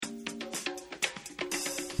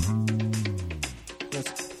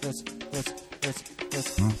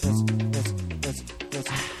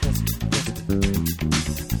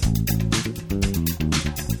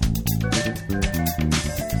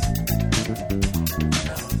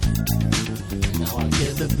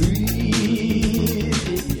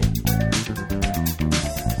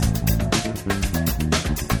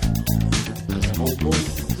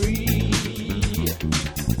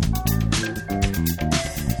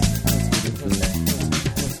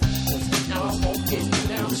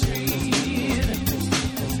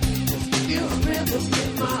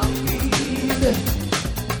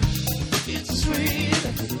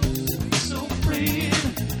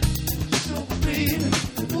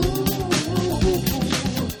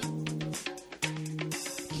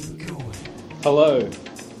Hello,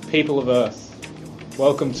 people of Earth.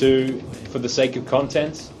 Welcome to For the Sake of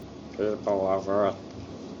Content. People of Earth.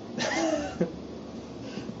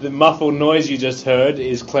 The muffled noise you just heard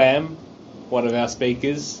is Clam, one of our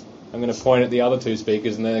speakers. I'm going to point at the other two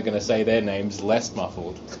speakers and they're going to say their names less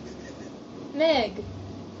muffled. Meg.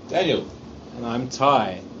 Daniel. And I'm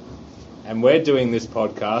Ty. And we're doing this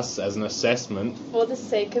podcast as an assessment For the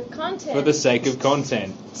sake of content. for the sake of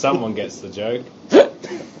content. Someone gets the joke.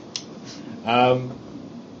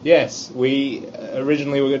 Yes, we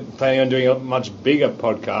originally were planning on doing a much bigger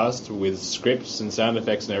podcast with scripts and sound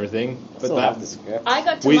effects and everything. Still have the script. I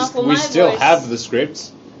got to we muffle we my still voice. have the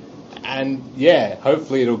script, and yeah,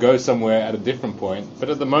 hopefully it'll go somewhere at a different point. But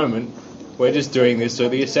at the moment, we're just doing this so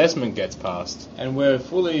the assessment gets passed. And we're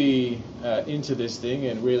fully into this thing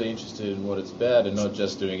and really interested in what it's about and not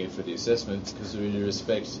just doing it for the assessment because we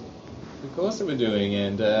respect the course that we're doing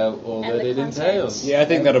and all And that the it content. entails. Yeah, I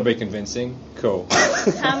think that'll be convincing. Cool.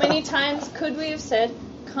 How many times could we have said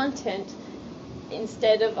content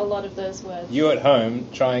instead of a lot of those words? You at home,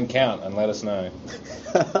 try and count and let us know.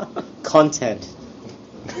 Content.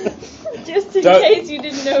 Just in Don't- case you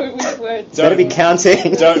didn't know which words. Better be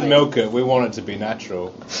counting. Don't milk it. We want it to be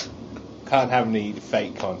natural. Can't have any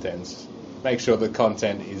fake contents. Make sure the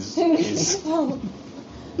content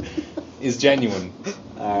is genuine.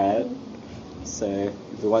 Alright. So,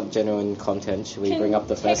 if we want genuine content, should we bring up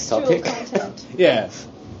the first Textual topic? content. Yeah.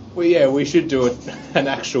 We should do an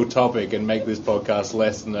actual topic and make this podcast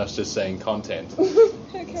less than us just saying content,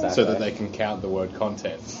 Okay. so that they can count the word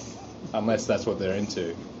content, unless that's what they're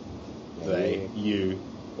into. They, you,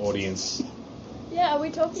 audience. Yeah, are we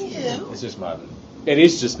talking to them? It's just Martin. It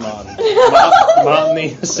is just Martin. Martin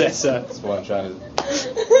the assessor. That's what I'm trying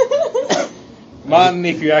to... Martin,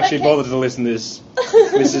 if you actually Okay. bothered to listen to this,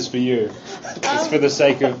 this is for you. It's for the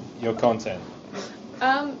sake of your content.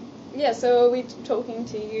 Yeah, so are we talking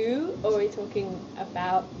to you, or are we talking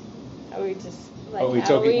about, are we just, like, Are we how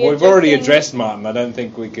talking? are we We've already addressing- addressed Martin. I don't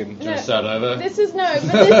think we can. No. Start over. This is, no, but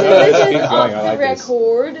this Keep is going, off I like the this.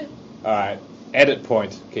 record. All right. Edit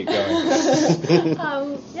point. Keep going.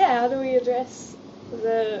 Yeah, how do we address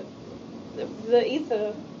the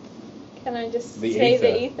ether? Can I just The say ether?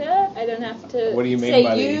 the ether? I don't have to What do you mean say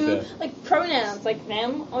by the you, ether? like pronouns, like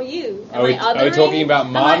them or you. Are we talking about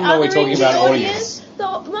Martin or are we talking about audience?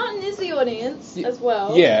 Martin is the audience as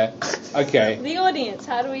well. Yeah. Okay. The audience,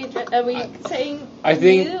 how do we address, are we saying I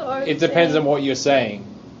think you or it depends on what you're saying.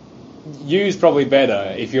 You's probably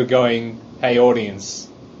better if you're going, hey audience,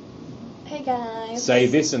 Hey guys. say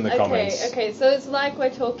this in the okay, comments. Okay, so it's like we're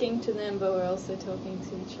talking to them, but we're also talking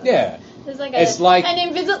to each other. Yeah. There's like It's like- an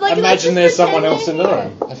invisible. Like, Imagine there's someone else in the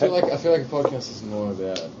room. I feel like a podcast is more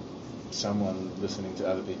about someone listening to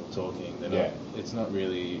other people talking. They're not, Yeah. It's not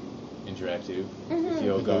really interactive. Mhm. If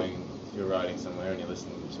you're writing somewhere and you're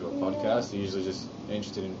listening to a podcast, you're usually just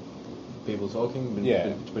interested in people talking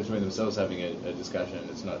between themselves, having a discussion.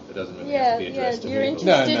 It's not. It doesn't really have to be addressed to you're people.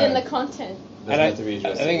 interested No. in the content. Doesn't And I have to be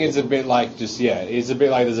addressed to think it's a people. bit like it's a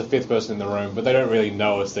bit like there's a fifth person in the room, but they don't really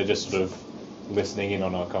know us. They're just sort of listening in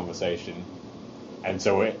on our conversation. And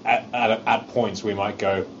so at points we might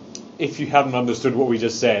go, if you hadn't understood what we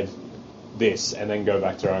just said, this, and then go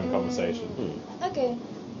back to our own conversation. Okay.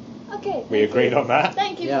 Okay. We agreed on that?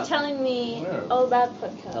 Thank you Yeah. for telling me Yeah. all about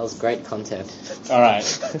podcasts. That was great content. All right.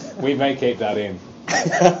 We may keep that in,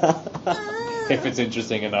 if it's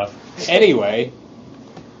interesting enough. Anyway,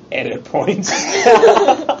 edit point.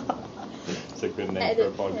 It's a good name for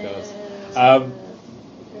a podcast.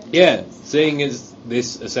 Yeah, seeing as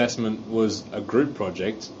this assessment was a group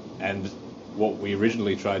project and what we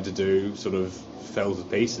originally tried to do sort of fell to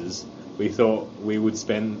pieces, we thought we would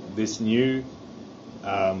spend this new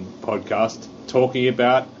podcast talking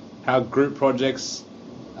about how group projects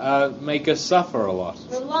make us suffer a lot.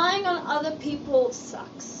 Relying on other people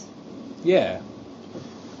sucks. Yeah.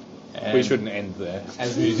 And We shouldn't end there.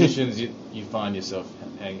 as musicians, you find yourself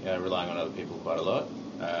relying on other people quite a lot.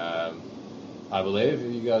 I believe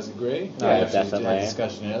you guys agree. Yeah, We actually definitely. had a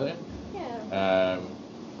discussion earlier. Yeah.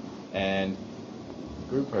 And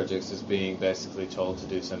group projects is being basically told to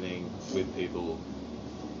do something with people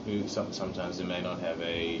who sometimes they may not have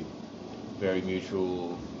a very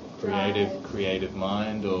mutual creative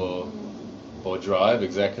mind or drive,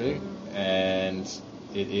 exactly. And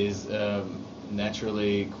it is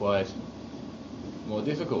naturally quite more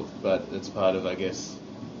difficult, but it's part of, I guess,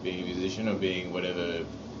 being a musician or being whatever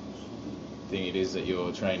thing it is that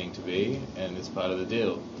you're training to be, and it's part of the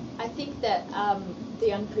deal. I think that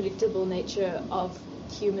the unpredictable nature of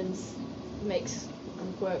humans makes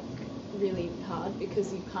group work really hard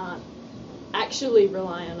because you can't actually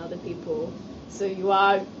rely on other people. So you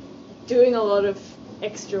are doing a lot of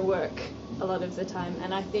extra work a lot of the time.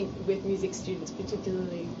 And I think with music students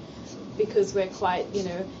particularly, because we're quite,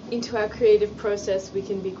 into our creative process, we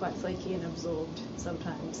can be quite flaky and absorbed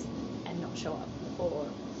sometimes and not show up or,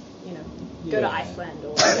 go to Iceland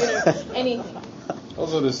or, anything.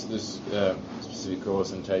 Also, this specific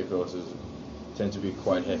course and tape courses tend to be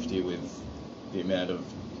quite hefty with the amount of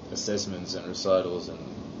assessments and recitals, and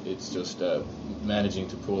it's just managing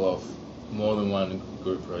to pull off more than one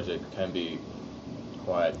group project can be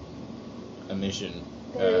quite a mission.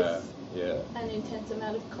 There is an intense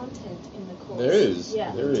amount of content in the course. There is,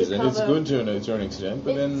 yeah, and it's good to an extent,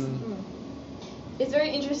 but it's very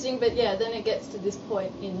interesting, but yeah, then it gets to this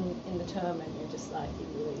point in the term and you're just like, you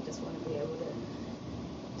really just want to be able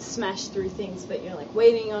to smash through things, but you're like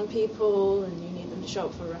waiting on people and you need them to show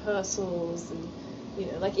up for rehearsals and,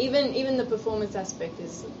 even the performance aspect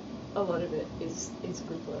is, a lot of it is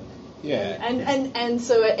group work. Yeah. And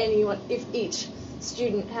so if each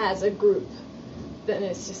student has a group, then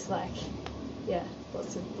it's just like,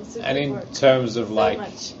 lots of And group in work. terms of So like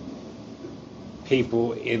much.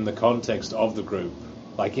 people in the context of the group,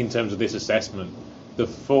 like in terms of this assessment, the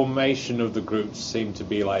formation of the groups seemed to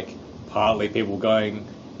be like partly people going,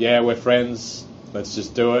 yeah, we're friends, let's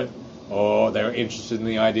just do it, or they were interested in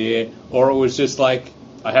the idea, or it was just like,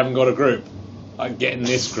 I haven't got a group, I get in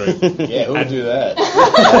this group. yeah, who would do that? That's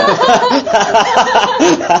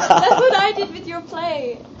what I did with your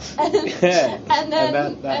play. Yeah. And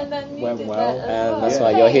then you went did well, that as and well. that's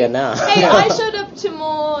why you're here now. Hey, I showed up to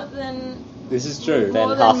more than This is true. Then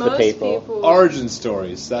more half than the most people. Origin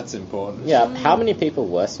stories, that's important. Yeah, how many people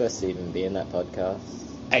were supposed to even be in that podcast?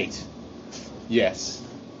 8. Yes.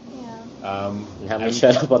 Yeah. And how many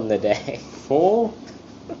showed up on the day? 4?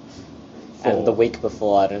 And the week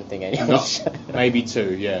before, I don't think anyone showed up. Maybe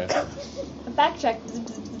 2, yeah. Backtrack.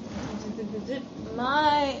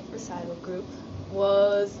 My recital group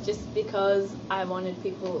was just because I wanted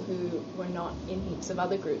people who were not in heaps of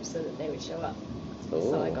other groups so that they would show up.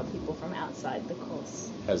 So I got people from outside the course.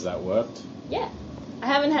 Has that worked? Yeah. I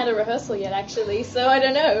haven't had a rehearsal yet, actually, so I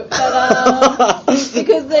don't know. But,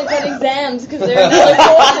 because they've got exams, because they're in other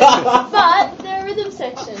courses. But they're a rhythm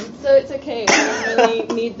section, so it's okay. I don't really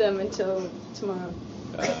need them until tomorrow.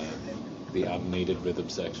 The unneeded rhythm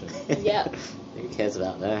section. Yeah. Who cares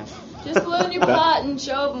about that? Just learn your part and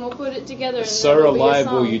show up and we'll put it together. And So then it'll be a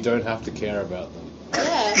reliable song. you don't have to care about them.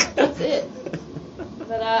 Yeah, that's it.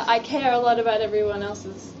 But I care a lot about everyone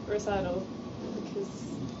else's recital because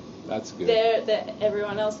That's good. they're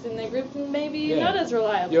everyone else in their group maybe not as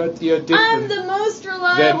reliable. You're different. I'm the most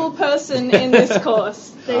reliable person in this course.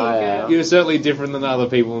 There you go. You're certainly different than other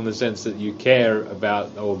people in the sense that you care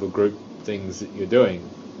about all the group things that you're doing,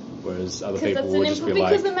 whereas other people would just be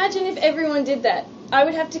because like... imagine if everyone did that. I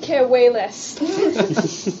would have to care way less.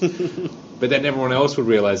 But then everyone else would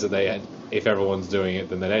realise that if everyone's doing it,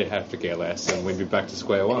 then they'd have to care less, and we'd be back to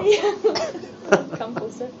square one. Yeah. Come full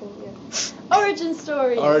circle, yeah. Origin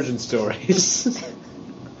stories. Origin stories.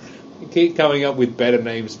 You keep coming up with better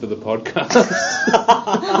names for the podcast.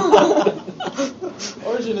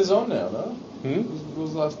 Origin is on now, no? Hmm? It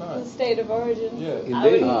was last The night. State of Origin. Yeah. I Indeed.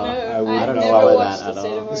 wouldn't know. I I've don't never follow watched that the at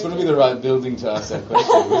State all. of This Origin. wouldn't be the right building to ask that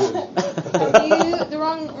question, would it? Are you the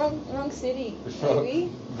wrong city?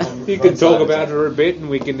 Maybe. You can talk about her a bit, and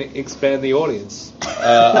we can expand the audience.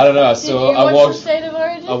 I don't know. Did you watch the State of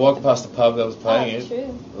Origin? I walked past the pub that was playing it. True.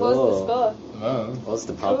 What was the score? No, What's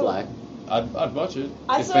the pub Cool. like? I'd watch it.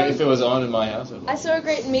 I If saw- it was on in my house, I'd watch I saw a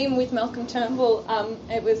great meme with Malcolm Turnbull.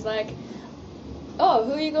 It was like, oh,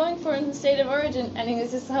 who are you going for in the State of Origin? And he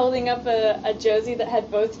was just holding up a jersey that had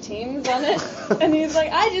both teams on it. And he was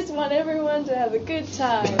like, I just want everyone to have a good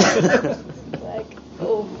time. Like,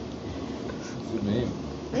 oh, it. Good meme.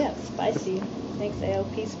 yeah, spicy. Thanks,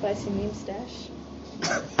 ALP Spicy Meme Stash.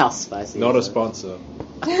 How spicy Not a is it? sponsor.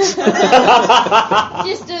 Just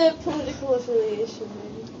a political affiliation,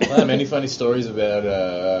 maybe. Well, many funny stories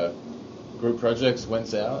about group projects went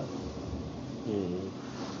sour.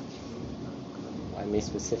 Why me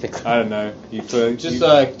specifically? I don't know. You feel Just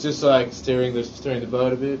like steering the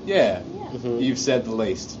boat a bit. yeah. Mhm. You've said the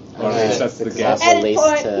least. I Or at know, least that's the because guess. that's the Edit least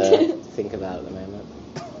point. to think about at the moment.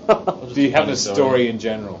 Do you have Funny a story in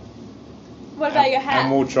general? What about your hat?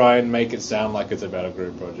 And we'll try and make it sound like it's about a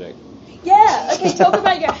group project. Yeah, okay, talk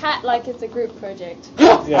about your hat like it's a group project.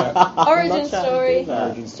 Yeah. I'm Origin not trying to story. do that.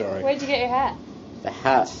 Origin story. Where'd you get your hat? The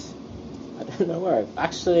hat. I don't know where.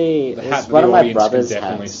 Actually, The it hat was that one the of my audience brother's can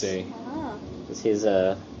definitely hats. see. Ah, 'Cause he's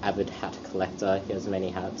a avid hat collector. He has many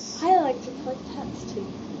hats. I like to collect hats too.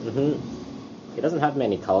 He doesn't have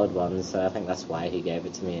many coloured ones, so I think that's why he gave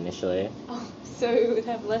it to me initially. Oh, so we would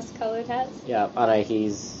have less coloured hats? Yeah, I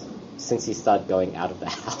know since he started going out of the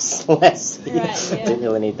house less, he Right, yeah. didn't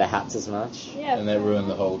really need the hats as much. Yeah. And they ruined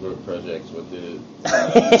the whole group project. What did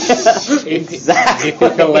Exactly. If he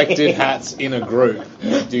collected hats in a group,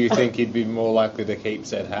 do you think he'd be more likely to keep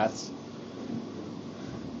said hats?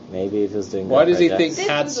 Maybe if he was doing. Why group does he think projects. This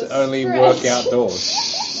hats was a only stretch. work outdoors?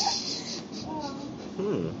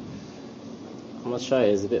 I'm not sure.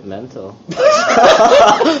 He's a bit mental.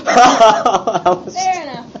 Fair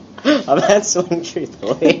enough. I'm answering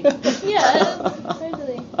truthfully. Yeah,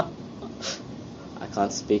 totally. I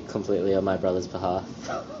can't speak completely on my brother's behalf.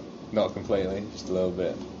 Not completely, just a little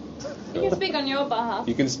bit. You can speak on your behalf.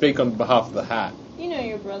 You can speak on behalf of the hat. You know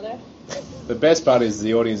your brother. The best part is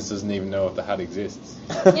the audience doesn't even know if the hat exists.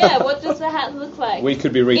 Yeah, what does the hat look like? We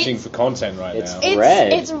could be reaching It's- for content right it's- now. It's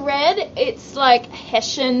red. It's red. It's like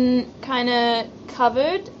Hessian kind of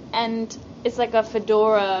covered, and it's like a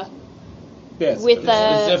fedora. Yes. with it's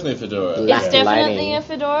a- definitely a fedora. It's Black definitely lining. a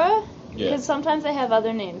fedora. Yeah. Because sometimes they have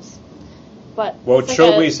other names. But Well, it's like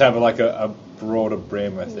trilbies have like a broader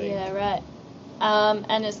brim, I think. Yeah, right.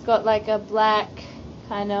 And it's got like a black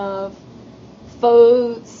kind of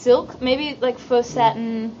faux silk, maybe like faux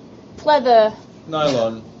satin, pleather,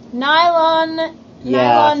 Nylon. nylon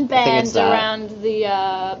Yeah, I think band it's that. around the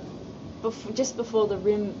just before the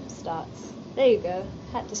rim starts. There you go,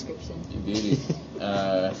 hat description. You beauty.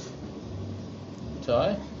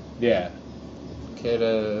 Ty? Yeah. Care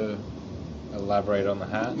to... Elaborate on the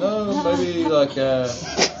hat. No, maybe like how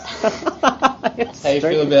you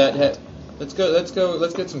feel about let's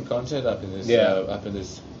get some content up in this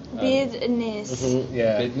Business.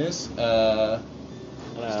 Yeah. business.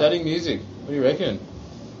 Studying music. What do you reckon?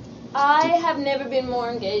 I have never been more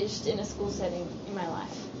engaged in a school setting in my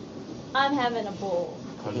life. I'm having a ball.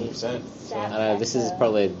 100%. I know, this is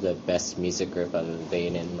probably the best music group I've ever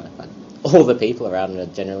been in. Like, all the people around are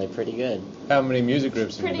generally pretty good. How many music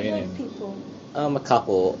groups have you Pretty been good in? people. A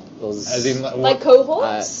couple. It was As in, like, Like what,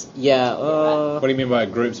 cohorts? yeah, what do you mean by a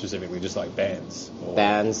group specifically? Just like bands? Or-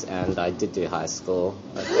 bands, and I did do high school.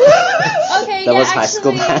 Okay, That yeah, was high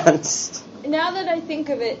school actually, bands. now that I think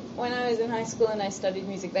of it, when I was in high school and I studied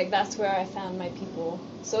music, like that's where I found my people.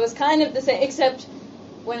 So it's kind of the same, except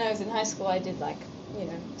when I was in high school, I did like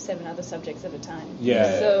 7 other subjects at a time.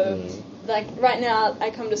 Yeah. So like right now,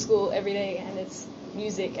 I come to school every day and it's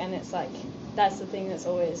music, and it's like that's the thing that's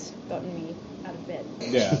always gotten me out of bed.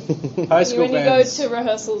 Yeah. High school When you bands. go to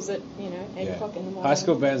rehearsals at 8 yeah. o'clock in the morning. High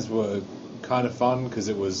school bands were kind of fun because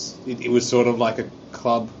it was sort of like a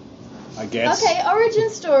club, I guess. Okay, origin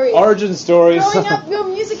story. Origin stories. Growing up, your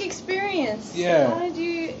music experience. Yeah. How did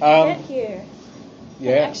you Um, get here? We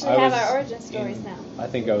yeah. actually I have was our origin stories in- now. I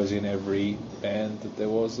think I was in every band that there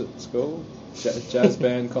was at school. Jazz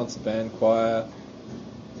band, concert band, choir.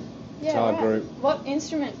 Yeah, guitar right. group. What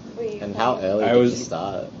instrument were you And how playing? early I did was- you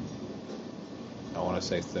start? I want to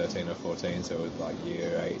say 13 or 14, so it was like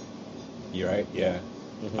year 8. Year 8, yeah.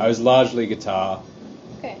 Mhm. I was largely guitar.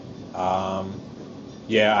 Okay.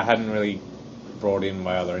 Yeah, I hadn't really brought in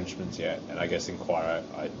my other instruments yet, and I guess in choir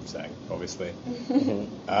I sang, obviously.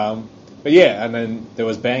 But yeah, and then there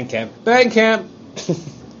was band camp. Band camp!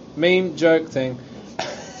 Meme, joke thing.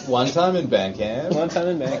 One time in Bandcamp. One time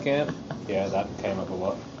in band camp. Yeah, that came up a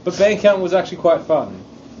lot. But band camp was actually quite fun.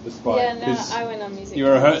 Despite, Yeah, no, 'cause I went on music. you,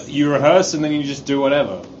 camps. you rehearse and then you just do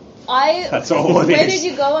whatever. That's all it Where is.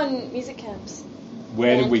 did you go on music camps?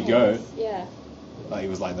 Where did Band we go? camps. Yeah. Like, it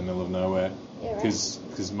was like the middle of nowhere. Yeah, right.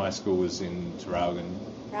 Because my school was in Traralgon,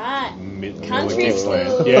 Right. middle of Country Gippsland.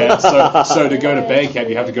 school. Yeah, so to go to band camp,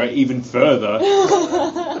 you have to go even further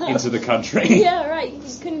into the country. Yeah, right. You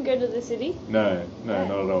couldn't go to the city. No, Right.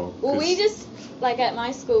 not at all. Well, 'cause- we just like at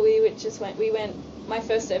my school, we went. My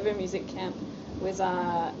first ever music camp was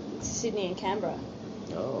Sydney and Canberra.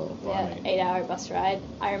 Oh, Yeah, blimey. 8-hour bus ride.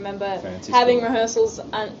 I remember Fancy having school. rehearsals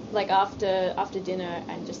like after dinner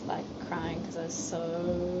and just like crying because I was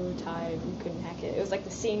so tired and couldn't hack it. It was like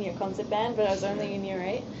the senior concert band, but I was only in year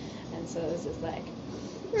 8, and so it was just like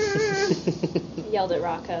yelled at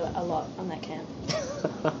Raka a lot on that camp.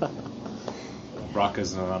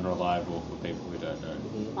 Rucker's not unreliable for people who don't know.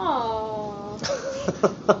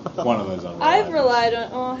 Aww. One of those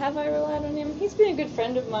unreliable. Have I relied on him? He's been a good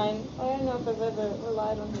friend of mine. I don't know if I've ever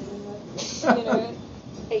relied on him in the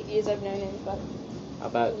 8 years I've known him, but How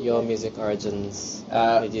about your music origins?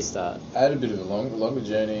 Uh, How did you start? I had a bit of a longer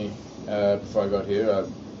journey before I got here.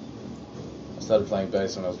 I started playing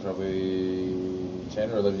bass when I was probably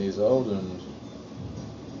 10 or 11 years old, and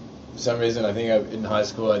for some reason, I think in high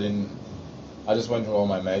school I just went where all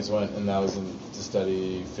my mates went, and I was to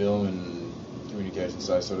study film and communication.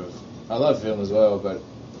 So I love film as well, but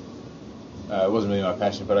it wasn't really my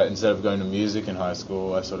passion. But instead of going to music in high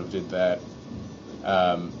school, I sort of did that.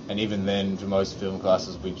 And even then, for most film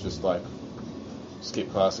classes, we'd just like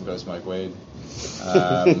skip class and go smoke weed.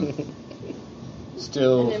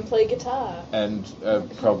 Still, and then play guitar. and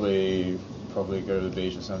probably go to the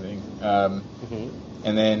beach or something.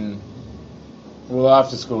 And then, well,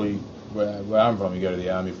 after school, where I'm from, you go to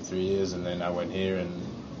the army for 3 years, and then I went here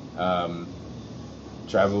and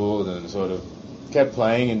travelled and sort of kept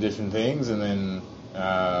playing in different things, and then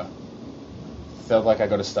felt like I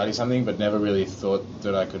got to study something, but never really thought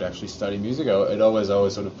that I could actually study music. I'd always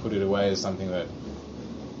sort of put it away as something that,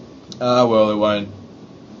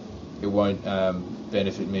 it won't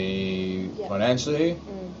benefit me financially,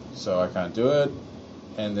 so I can't do it.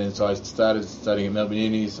 And then so I started studying at Melbourne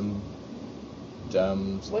Uni.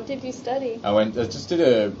 What did you study? I just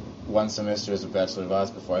did one semester as a Bachelor of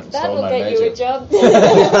Arts before I even That stole will my get major. you a job.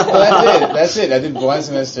 Well, that's it. I did one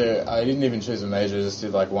semester. I didn't even choose a major. I just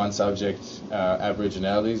did like one subject,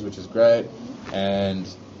 Aboriginalities, which was great, and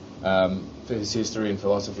history and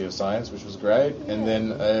philosophy of science, which was great, and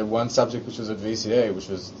then one subject which was at VCA, which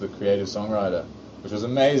was the creative songwriter, which was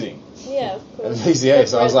amazing. Yeah, of At course. VCA,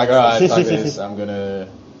 so I was like, all right, fuck this.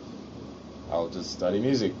 I'll just study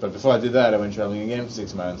music. But before I did that, I went traveling again for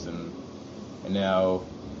 6 months, and now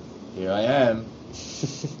here I am,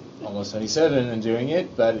 almost 27 and doing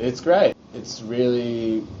it, but it's great. It's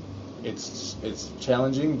really, it's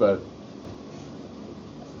challenging, but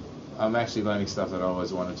I'm actually learning stuff that I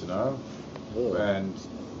always wanted to know. Ooh. And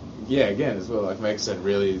yeah, again, as well, like Meg said,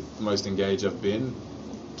 really the most engaged I've been.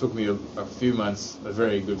 Took me a few months, a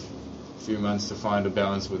very good few months to find a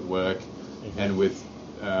balance with work and with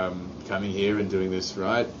coming here and doing this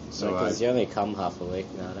right. So Because you only come half a week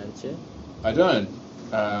now, don't you? I don't.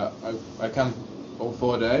 I come all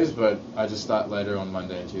 4 days, but I just start later on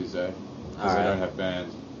Monday and Tuesday because I Alright. don't have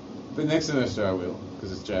band. But next semester I will,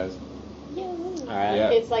 because it's jazz. Yeah. Alright. Yeah.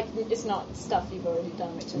 It's like, it's not stuff you've already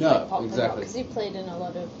done, which is No, like pop exactly. Because you've played in a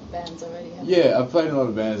lot of bands already, haven't Yeah, I've played in a lot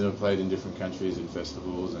of bands, and I've played in different countries and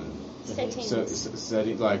festivals and you? Settings.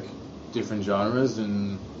 setting like different genres,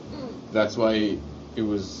 and that's why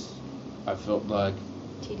I felt like,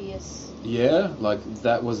 Tedious. yeah, like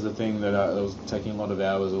that was the thing that I was taking a lot of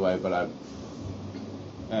hours away,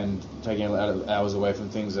 and taking a lot of hours away from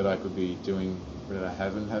things that I could be doing that I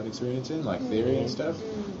haven't had experience in, like theory and stuff.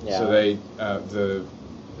 Yeah. So they,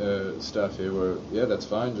 the staff here were, yeah, that's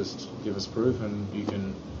fine, just give us proof and you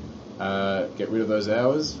can get rid of those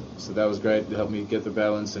hours. So that was great to help me get the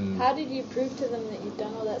balance. And How did you prove to them that you've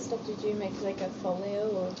done all that stuff? Did you make like a folio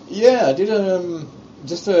or? yeah, I did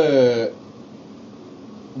just a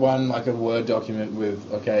Word document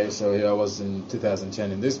with, okay, so here I was in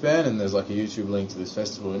 2010 in this band, and there's like a YouTube link to this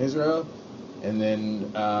festival in Israel, and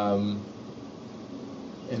then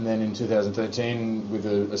in 2013 with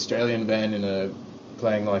an Australian band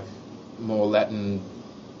playing like more Latin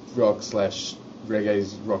rock /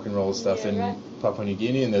 reggae rock and roll stuff in Papua New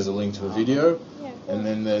Guinea, and there's a link to a video. Yeah, cool. And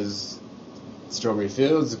then there's Strawberry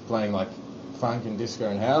Fields playing like funk and disco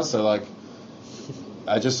and house. So like,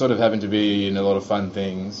 I just sort of happened to be in a lot of fun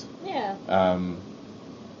things, Yeah.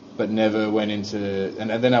 but never went into. And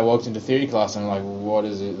then I walked into theory class and I'm like, what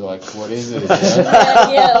is it? Like, what is it?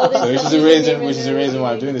 Yeah, all this So which stuff is you the didn't reason, even which is the know reason why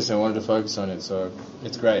I'm you- doing this. I wanted to focus on it. So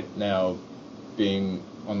it's great now, being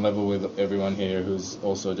on level with everyone here who's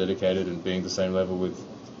also dedicated, and being the same level with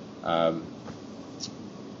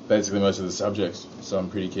basically most of the subjects. So I'm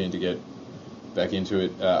pretty keen to get back into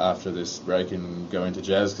it after this break and go into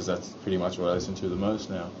jazz, because that's pretty much what I listen to the most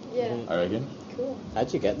now, Yeah. I reckon. Cool.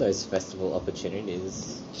 How'd you get those festival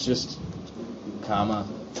opportunities? It's just karma.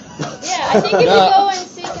 Yeah, I think if you go and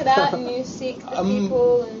seek it out and you seek the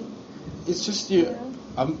people and It's just you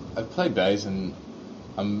know. I play bass, and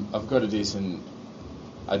I've got a decent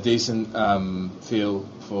a decent feel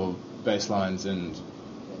for bass lines, and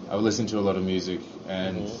I've listened to a lot of music,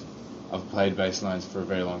 and I've played bass lines for a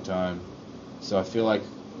very long time. So I feel like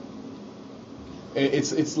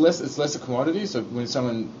it's less a commodity. So when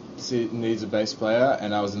someone needs a bass player,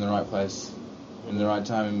 and I was in the right place in the right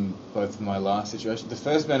time in both my last situation. The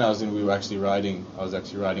first band I was in, I was actually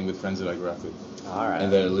writing with friends that I grew up with. All right.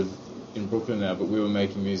 And they live in Brooklyn now, but we were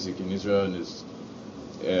making music in Israel, and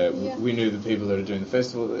we knew the people that are doing the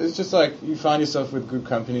festival. It's just like you find yourself with good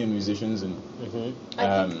company and musicians, and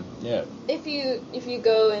if you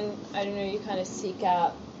go and I don't know, you kind of seek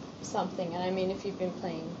out something, and I mean, if you've been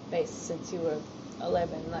playing bass since you were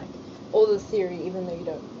 11, like all the theory, even though you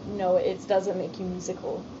don't know it, it doesn't make you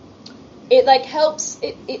musical. It like helps.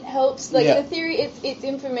 It helps. Like the theory, it's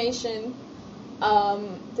information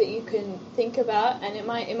that you can think about, and it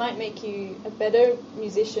might make you a better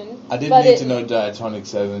musician. I didn't need to know diatonic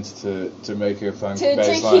sevenths to make a funk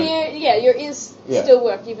bass line. Your ears still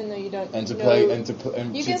work even though you don't. And to know, play and to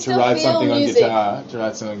write something on guitar. To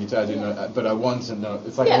write something on guitar, I didn't know, but I want to know.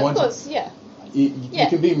 It's like I want to. You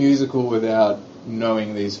can be musical without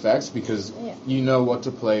knowing these facts, because you know what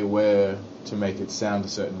to play where to make it sound a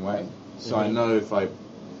certain way. So I know if I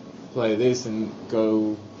play this and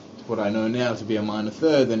go to what I know now to be a minor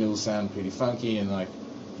third, then it will sound pretty funky and like.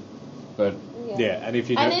 But and if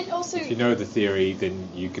you know the theory, then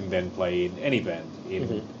you can then play in any band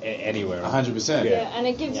in anywhere. 100%. Yeah, and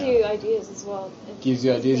it gives you ideas as well. It gives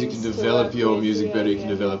you ideas. You can develop your music better. You can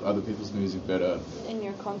develop other people's music better. And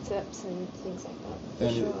your concepts and things like that.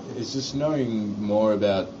 And it's just knowing more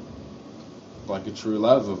about like a true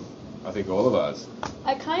love of, I think, all of us.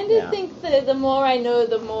 I kind of think that the more I know,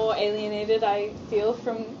 the more alienated I feel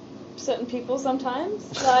from certain people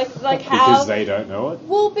sometimes. Like how... Because they don't know it?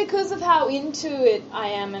 Well, because of how into it I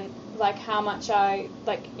am, and like how much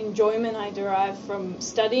enjoyment I derive from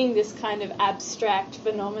studying this kind of abstract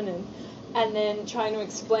phenomenon, and then trying to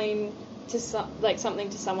explain to something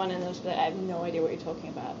to someone, and they'll just be like, I have no idea what you're talking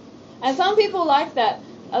about. And some people like that.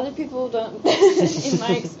 Other people don't, in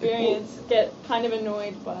my experience, get kind of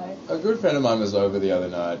annoyed by... A good friend of mine was over the other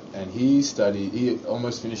night, and he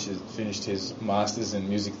almost finished his master's in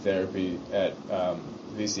music therapy at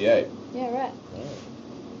VCA. Yeah, right.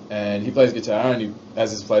 And he plays guitar, and he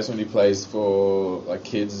has his placement. He plays for like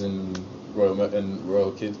kids in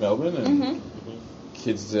Royal Kids Melbourne, and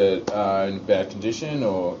kids that are in bad condition,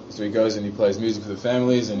 so he goes and he plays music for the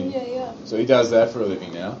families, and so he does that for a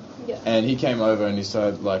living now. Yeah. And he came over and he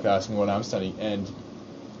started like asking what I'm studying, and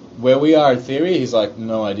where we are in theory, he's like,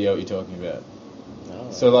 no idea what you're talking about.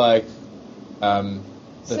 Oh. So like,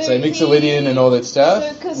 let's say Mixolydian and all that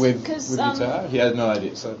stuff with guitar, he had no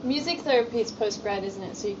idea. So music therapy is post-grad, isn't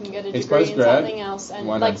it? So you can get a degree in something else, and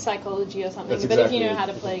like psychology or something. But if you know how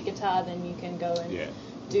to play guitar, then you can go and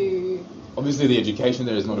do... Obviously, the education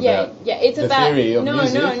there is not about it's the about theory of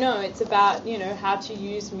music. No. It's about how to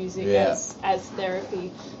use music as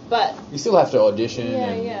therapy. But you still have to audition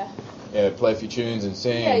and play a few tunes and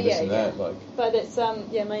sing and this and that. Like. But it's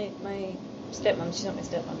my stepmom. She's not my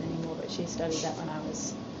stepmom anymore, but she studied that when I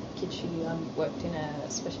was a kid. She worked in a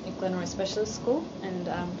Glenroy specialist school, and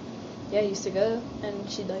I used to go, and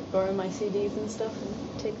she'd like borrow my CDs and stuff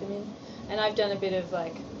and take them in. And I've done a bit of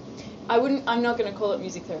like. I'm not going to call it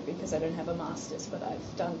music therapy because I don't have a master's, but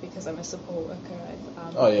I've done, because I'm a support worker,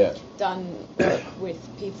 I've done work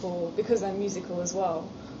with people because I'm musical as well.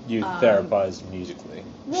 You therapize musically?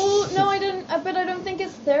 Well, no, I don't, but I don't think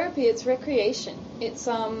it's therapy, it's recreation. It's,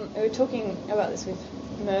 we were talking about this with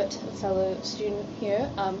Mert, a fellow student here,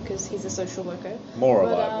 because he's a social worker. More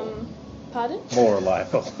reliable. Pardon? More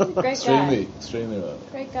reliable. Great guy. Extremely reliable.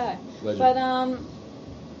 Great guy. Legend.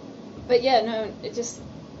 But yeah, no, it just...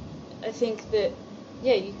 I think that,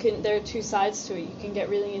 you can. There are two sides to it. You can get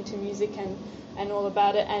really into music and all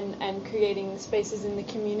about it, and creating spaces in the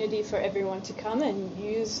community for everyone to come and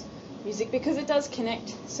use music, because it does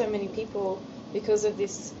connect so many people because of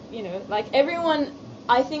this, like everyone.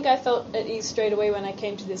 I think I felt at ease straight away when I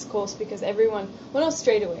came to this course, because everyone, well, not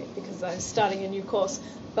straight away because I was starting a new course,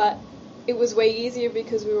 but it was way easier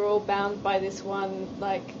because we were all bound by this one,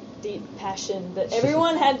 like, deep passion that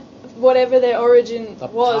everyone had, whatever their origin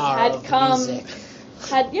had come,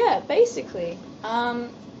 basically.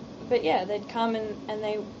 But they'd come and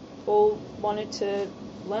they all wanted to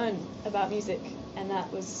learn about music, and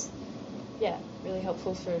that was, really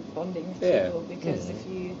helpful for bonding with people, because if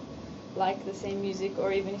you like the same music,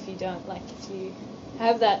 or even if you don't, like, if you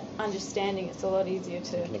have that understanding, it's a lot easier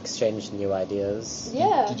to... You can exchange new ideas.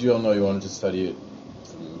 Yeah. Did you all know you wanted to study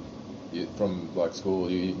it from like school?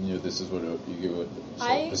 You knew this is what you would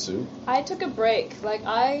pursue? I took a break. Like,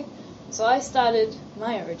 So I started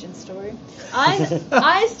my origin story.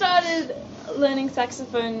 I started learning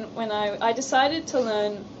saxophone when I decided to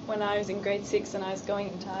learn when I was in grade 6 and I was going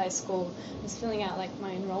into high school. I was filling out like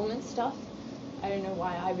my enrollment stuff. I don't know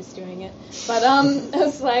why I was doing it, but it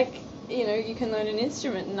was like, you know, you can learn an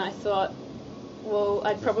instrument, and I thought, well,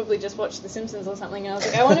 I'd probably just watch The Simpsons or something, and I was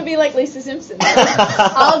like, I want to be like Lisa Simpson.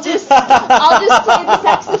 I'll just play the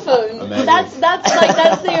saxophone. Amazing. That's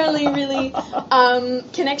the only really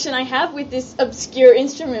connection I have with this obscure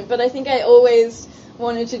instrument. But I think I always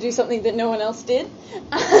wanted to do something that no one else did,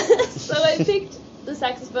 so I picked the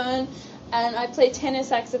saxophone, and I played tenor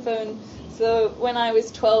saxophone. So when I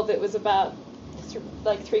was 12, it was about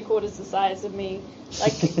like 3/4 the size of me,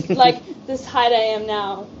 like this height I am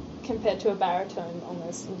now, compared to a baritone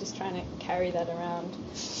almost. I'm just trying to carry that around.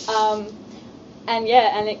 And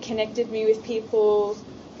it connected me with people,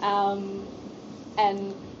 and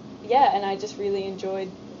I just really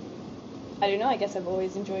enjoyed, I don't know, I guess I've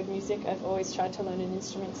always enjoyed music. I've always tried to learn an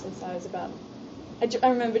instrument since I was about, I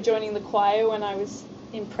remember joining the choir when I was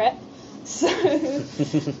in prep, so,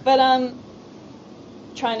 but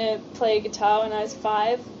trying to play guitar when I was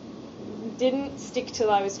 5, didn't stick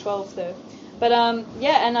till I was 12 though. But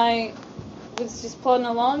and I was just plodding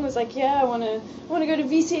along. Was like, I want to go to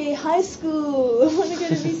VCA high school. I want to go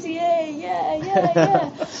to VCA. Yeah.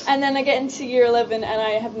 And then I get into year 11, and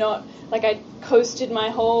I have not, like, I coasted my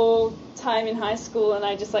whole time in high school, and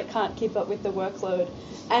I just like can't keep up with the workload.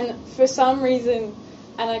 And for some reason,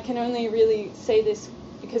 and I can only really say this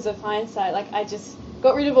because of hindsight, like I just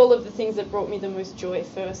got rid of all of the things that brought me the most joy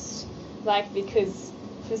first, like because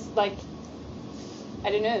just like. I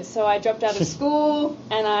don't know, so I dropped out of school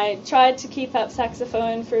and I tried to keep up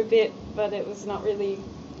saxophone for a bit, but it was not really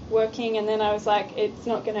working, and then I was like, it's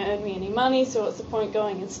not going to earn me any money, so what's the point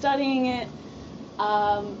going and studying it?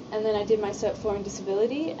 And then I did my Cert 4 in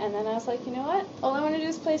disability, and then I was like, you know what, all I want to do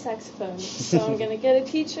is play saxophone, so I'm going to get a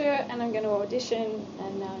teacher and I'm going to audition,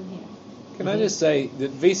 and now I'm here. Can I just say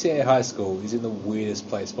that VCA High School is in the weirdest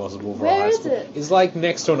place possible for a Where high is school. it? It's like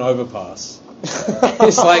next to an overpass.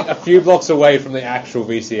 It's like a few blocks away from the actual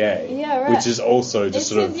VCA. Yeah, right. Which is also just It's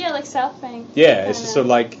sort of... like South Bank. Yeah, it's just sort of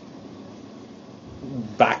like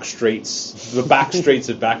back streets, the back streets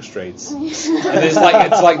of back streets. And it's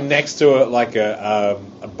like next to a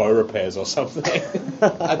bow repairs or something.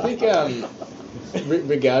 I think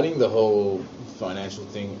regarding the whole financial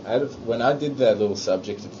thing, when I did that little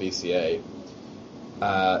subject at VCA,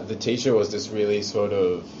 the teacher was this really sort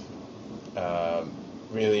of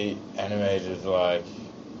really animated, like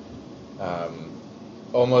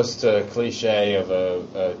almost a cliche of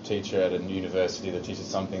a teacher at a university that teaches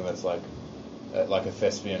something that's like a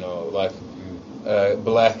thespian, or like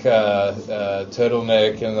black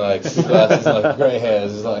turtleneck and like glasses, like grey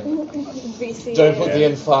hairs. It's like VCA. don't put the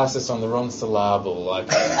emphasis on the wrong syllable. Like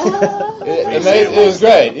it was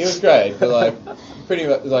great. It was great, but like pretty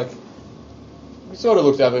much like we sort of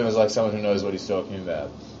looked up at him as like someone who knows what he's talking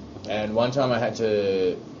about. And one time I had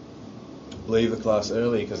to leave the class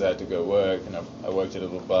early because I had to go work, and I worked at a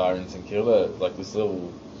little bar in St Kilda, like this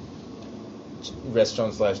little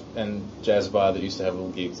restaurant / and jazz bar that used to have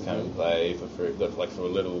little gigs come and play for free, like for a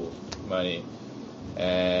little money.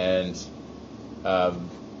 And there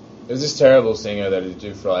was this terrible singer that would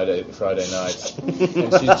do Friday nights,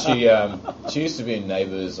 and she used to be in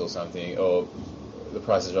Neighbours or something, or The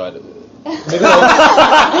Price is Right.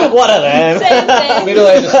 What are them?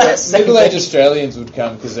 Middle-aged Australians would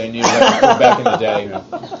come because they knew back in the day,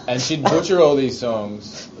 and she'd butcher all these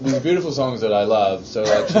songs, these beautiful songs that I love. So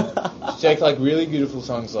like she'd take like really beautiful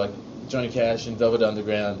songs like Johnny Cash and Velvet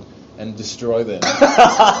Underground and destroy them. And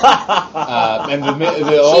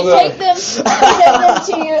take them, present them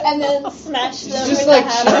to you, and then smash them with a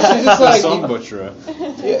hammer. She's just like song butcherer.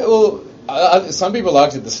 Yeah, well, some people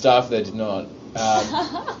liked it. The staff there did not.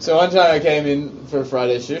 So one time I came in for a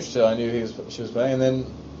Friday shift, so I knew she was playing, and then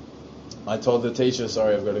I told the teacher,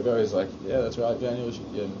 sorry, I've got to go. He's like, yeah, that's right, Daniel,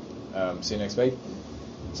 see you next week.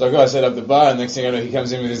 So I set up the bar, and next thing I know, he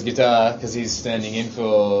comes in with his guitar, because he's standing in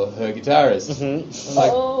for her guitarist. Mm-hmm. I'm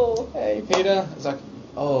like, oh, hey, Peter. It's like,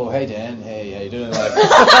 oh, hey, Dan, hey, how you doing? Like, and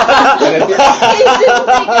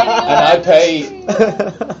I pay.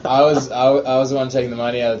 I was the one taking the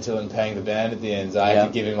money out of the till and paying the band at the end. So I had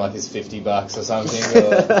to give him like his $50 or something,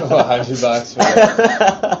 or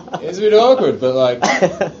 $100. It was a bit awkward, but like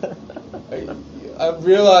I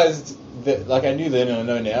realized that, like I knew then and I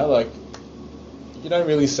know now, like you don't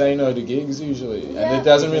really say no to gigs usually, and it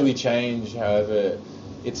doesn't really change. However,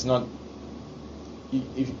 it's not.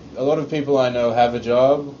 A lot of people I know have a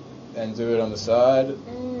job and do it on the side,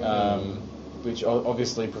 which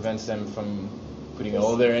obviously prevents them from putting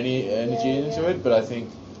all their energy into it. But I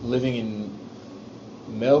think living in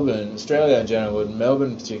Melbourne, Australia in general, but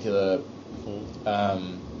Melbourne in particular,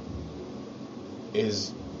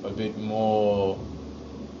 is a bit more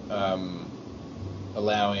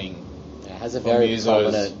allowing. It has a very musos.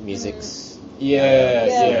 prominent music.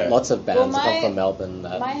 Yeah. Lots of bands Well, come from Melbourne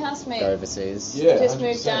that my housemate go overseas. Yeah, just 100%.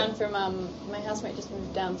 moved down from my housemate just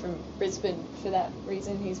moved down from Brisbane for that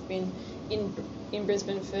reason. He's been in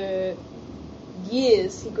Brisbane for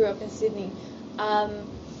years. He grew up in Sydney,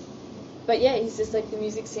 but yeah, he's just like the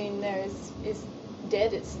music scene there is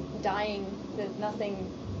dead. It's dying. There's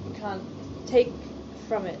nothing, you can't take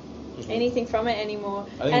from it, anything from it anymore.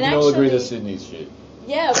 I think and we can all agree actually- that Sydney's shit.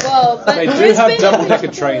 Yeah, well, but They do Brisbane have in double-decker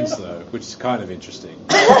particular- trains, though, which is kind of interesting.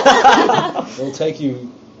 It'll take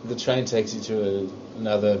you. The train takes you to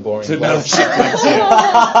another boring To place.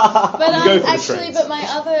 another But You go for the actually, trains. but my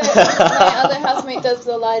other housemate does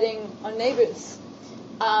the lighting on Neighbours,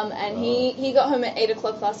 and he got home at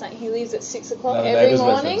 8:00 last night. He leaves at 6:00 Another every Neighbours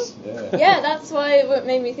morning. reference. Yeah, that's why it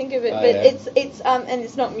made me think of it. Oh, But yeah. it's and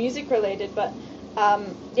it's not music related, but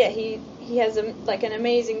yeah, he has like an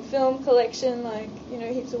amazing film collection, like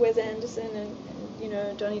heaps of Wes Anderson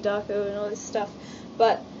and Donnie Darko and all this stuff.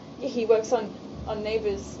 But yeah, he works on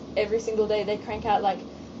Neighbours every single day. They crank out like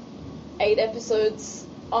 8 episodes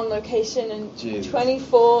on location and Jesus.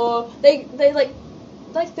 24. They like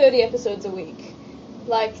 30 episodes a week,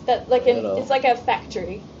 like that. Like it's like a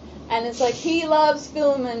factory, and it's like he loves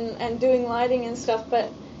film and doing lighting and stuff, but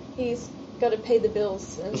he's got to pay the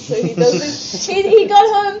bills, and so he does this.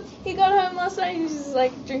 He got home last night. He was just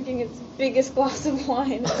like drinking his biggest glass of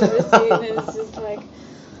wine I've ever seen, and it's just like.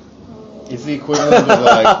 It's the equivalent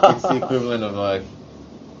of like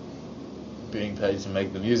being paid to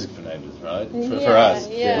make the music for Neighbours, right? For us,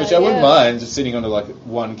 which I wouldn't mind just sitting on like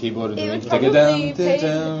one keyboard and It doing would take it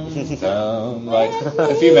probably down, like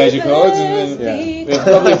a few major chords, and then but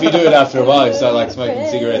probably if you do it after a while, you start like smoking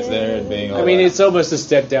cigarettes there and being. All I mean, like, it's almost a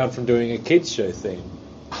step down from doing a kids show theme.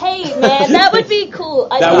 Hey man, that would be cool.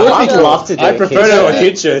 That would be I'd cool. love to do I a prefer kids to have show. a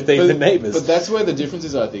kids show theme than Neighbours. But that's where the difference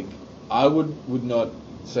is. I think I would not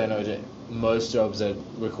say no to most jobs that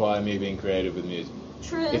require me being creative with music.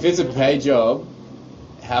 True. If it's a paid job,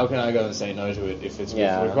 how can I go and say no to it if it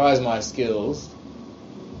requires my skills?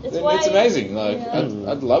 It's Then why- it's amazing. Like yeah.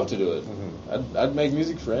 I'd love to do it. I'd make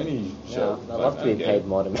music for any show. I'd love to be Okay. paid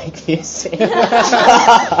more to make music.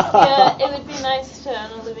 Yeah, it would be nice to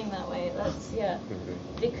earn a living that way. That's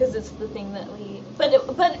because it's the thing that we. But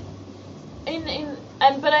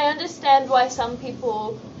I understand why some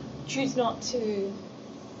people choose not to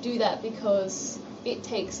do that, because it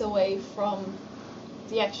takes away from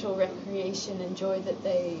the actual recreation and joy that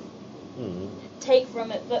they take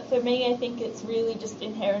from it. But for me, I think it's really just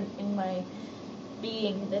inherent in my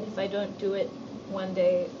being that if I don't do it one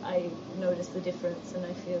day, I notice the difference and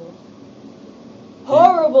I feel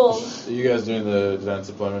horrible. Are you guys doing the advanced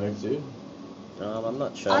diploma next year? I'm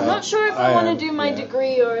not sure. I'm not sure if I I want am, to do my yeah.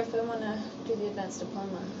 degree or if I want to do the advanced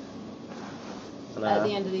diploma at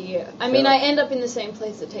the end of the year. I Feel mean, like- I end up in the same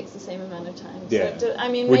place. It takes the same amount of time. Yeah. So I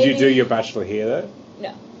mean, Would maybe, you do your bachelor here, though?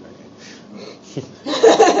 No.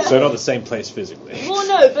 So not the same place physically. Well,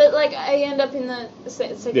 no, but like I end up in the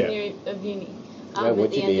second Yeah. year of uni. Where at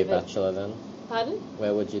would the you end be a of it. bachelor then? Pardon?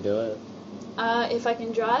 Where would you do it? If I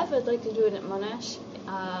can drive, I'd like to do it at Monash.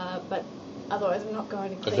 But otherwise, I'm not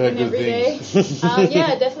going to I've heard Clayton good every day. things.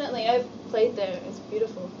 Yeah, definitely. I've played there. It's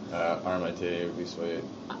beautiful. RMIT would be sweet.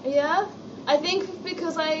 Yeah, I think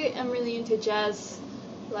because I am really into jazz,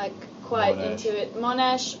 like quite Monash. into it.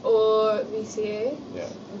 Monash or VCA. Yeah.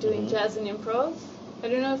 I'm doing jazz and improv. I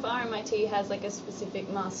don't know if RMIT has like a specific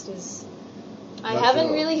masters. I Not haven't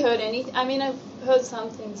sure. really heard anything. I mean, I've heard some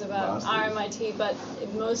things about Masters? RMIT, but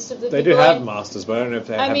most of the They do people have I- masters, but I don't know if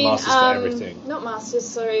they I have mean, masters for everything. Not masters,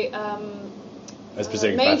 sorry. A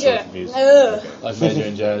specific major. bachelor of music. Ugh. Like major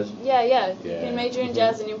in jazz. Yeah, you Yeah. can major in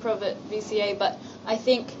jazz and improv at VCA, but I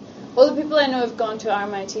think all the people I know have gone to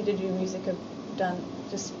RMIT to do music have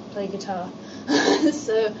just play guitar,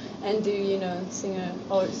 and do singer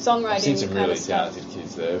or songwriting. I've seen some kind really of stuff. talented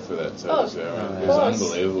kids there for that Oh, service. It of was course.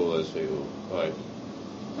 unbelievable, those people. Like,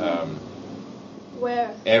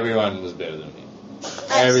 Where? everyone was better than me.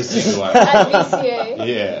 Every single one. At VCA.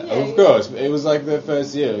 Yeah, of course. It was like the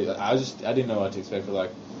first year. I didn't know what to expect. But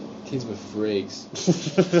like, kids were freaks.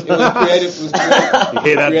 It was creative. You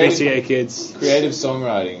hear that, creative- VCA kids? Creative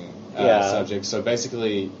songwriting Yeah. subject. So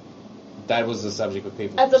basically, that was the subject of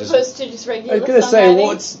people. As opposed to just I regular was going to say, songwriting.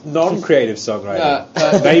 what's non-creative songwriting?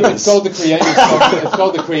 it's Neighbours. called the creative. It's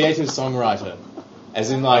called the creative songwriter.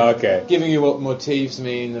 as in like Okay. giving you what motifs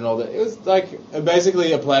mean and all that. It was like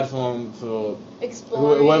basically a platform for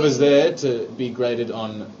Exploring. whoever's there to be graded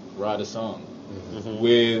on write a song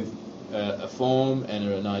with a form and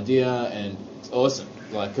an idea, and it's awesome.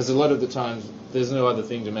 Like, because a lot of the times there's no other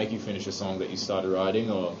thing to make you finish a song that you started writing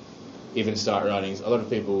or even start writing. A lot of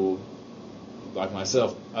people, like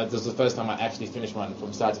myself, this was the first time I actually finished one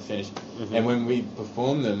from start to finish. And when we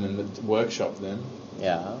performed them and workshopped them,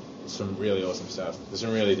 Yeah. some really awesome stuff. There's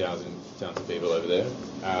some really talented people over there.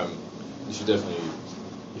 You should definitely,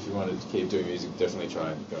 if you wanted to keep doing music, definitely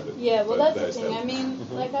try and go to Yeah, well, that's the those thing. stuff. I mean,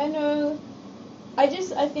 like, I know, I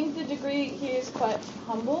think the degree here is quite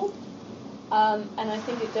humble, and I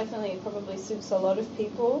think it definitely probably suits a lot of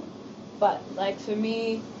people. But like for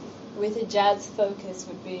me, with a jazz focus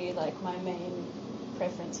would be like my main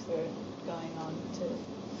preference for going on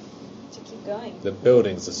to keep going. The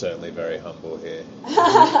buildings are certainly very humble here.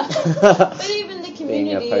 But even the Being a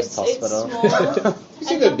community, it's post-hospital. small. You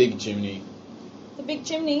see that big chimney The big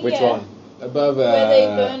chimney, Which yeah. one? above? Where they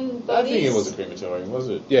burn I think it bodies. was a crematorium, was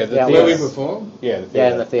it? Yeah, the Yeah, Where we Yes. performed? Yeah, the Yeah, in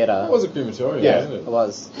theatre. the theatre. It was a crematorium, Yeah. wasn't It it?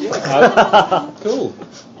 was. Cool.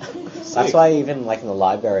 That's why even like in the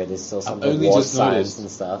library, there's still some only reward just signs noticed. and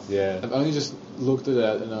stuff. Yeah. I've only just looked at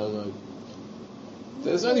that and I was like,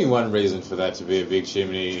 there's only one reason for that to be a big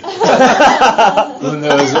chimney. when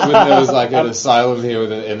there was like an asylum here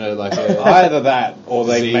with Either that, or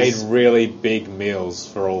they made Disease. really big meals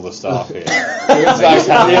for all the staff here. it was like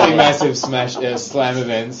really massive slam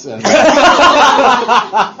events and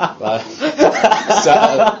like,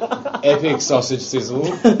 epic sausage sizzle.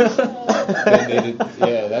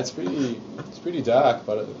 That's pretty dark,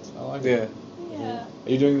 but I like Yeah. it. Yeah. Are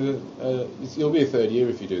you doing you'll be a third year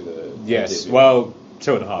if you do the Yes. the Well,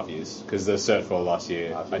 2.5 years because the cert for last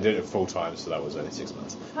year Half I year. did it full time, so that was only 6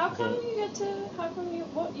 months.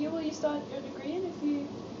 What year will you start your degree in if you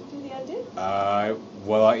do the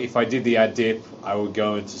ADDIP? If I did the ADDIP, I would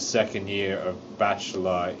go into second year of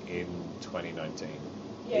bachelor in 2019.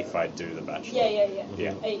 Yeah. If I do the bachelor.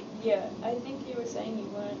 Yeah. I think you were saying you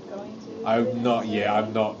weren't going to. do I'm that, not. so- Yeah,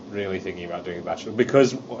 I'm not really thinking about doing a bachelor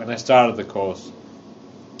because when I started the course,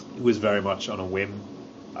 it was very much on a whim.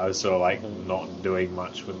 I was sort of like not doing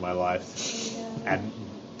much with my life, Yeah.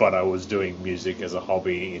 but I was doing music as a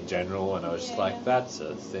hobby in general, and I was just Yeah. like, that's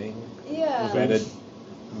a thing. Yeah. Better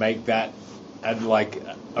make that and like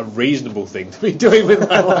a reasonable thing to be doing with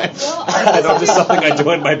my life, Well, and not just something I do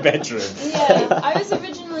in my bedroom. Yeah, I was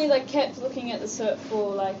originally like kept looking at the cert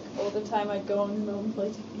for like all the time. I'd go on Melbourne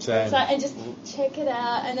Polytechnic Same. website and just check it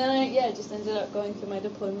out, and then I just ended up going for my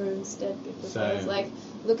diploma instead because I was Same. like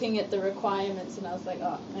looking at the requirements and I was like,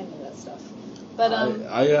 oh, I know that stuff. But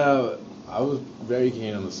I was very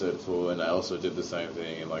keen on the cert 4 and I also did the same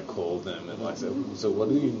thing and like called them and like said, so what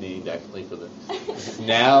do you need actually for this?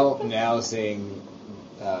 now seeing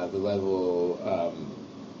the level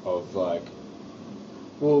of like,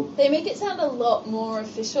 well, they make it sound a lot more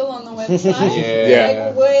official on the website. Yeah.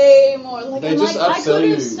 Like way more. Like They I'm just like I upsell could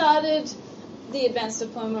you. have started the advanced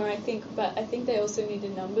diploma, I think, but I think they also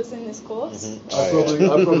needed numbers in this course. I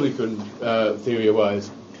probably couldn't theory wise.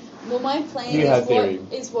 Well, my plane You had theory.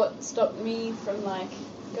 is what stopped me from like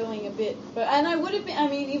going a bit. But and I would have been. I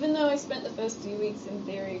mean, even though I spent the first few weeks in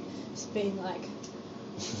theory just being like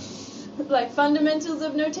fundamentals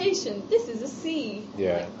of notation. This is a C.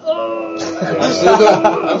 Yeah.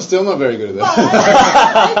 Oh. I'm still not very good at But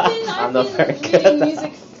that. I've not been very good reading at that.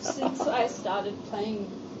 music since I started playing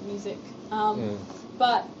music.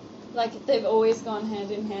 But like they've always gone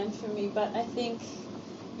hand in hand for me. But I think.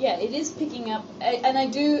 Yeah, it is picking up, and I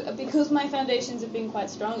do, because my foundations have been quite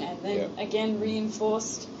strong, and then again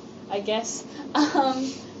reinforced, I guess.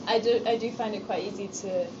 I do find it quite easy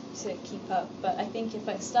to keep up. But I think if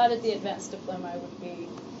I started the advanced diploma, I would be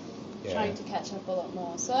trying to catch up a lot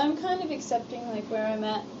more. So I'm kind of accepting like where I'm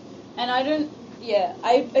at, and I don't. Yeah,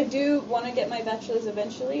 I do want to get my bachelor's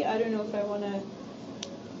eventually. I don't know if I want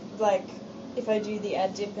to, like, if I do the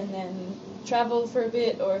ADDIP and then travel for a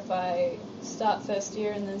bit, or if I start first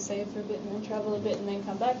year and then save for a bit and then travel a bit and then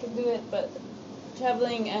come back and do it. But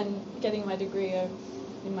traveling and getting my degree are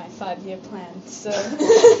in my 5-year plan. So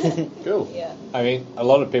Cool. yeah. I mean, a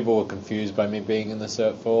lot of people were confused by me being in the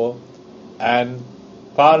Cert 4, and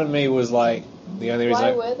part of me was like, the only reason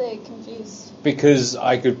Why were they confused? because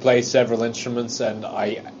I could play several instruments and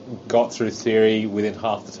I got through theory within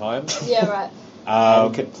half the time. Yeah, right.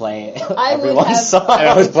 And you could play I would everyone's have- song. And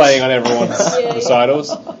I was playing on everyone's Yeah. recitals.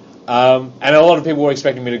 And a lot of people were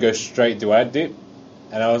expecting me to go straight to ADDIP,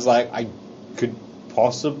 and I was like, I could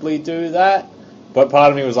possibly do that, but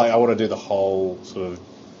part of me was like, I want to do the whole sort of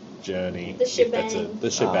journey. The if that's shebang.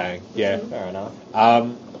 the shebang, yeah. Fair enough.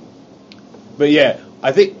 But yeah,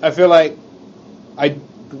 I feel like I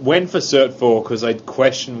went for Cert 4 because I'd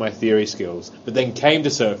questioned my theory skills, but then came to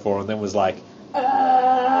Cert 4 and then was like,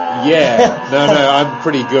 yeah, no, I'm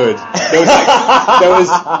pretty good.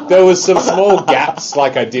 There was some small gaps,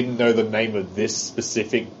 like I didn't know the name of this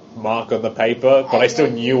specific mark on the paper, but I still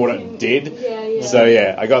knew what it did. Yeah. So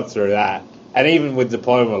yeah, I got through that. And even with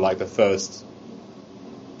diploma, like the first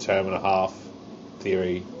term and a half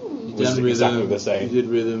theory was Done exactly rhythm, the same. You did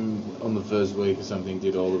rhythm on the first week or something,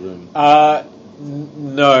 did all of them.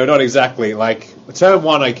 No, not exactly. Like, term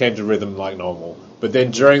 1 I came to rhythm like normal. But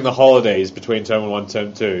then during the holidays, between term 1 and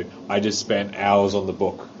term 2, I just spent hours on the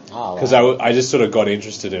book. Oh, Because wow. I just sort of got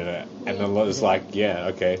interested in it. And then I was like, yeah,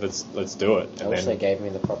 okay, let's do it. I And wish then they gave me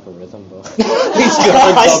the proper rhythm book.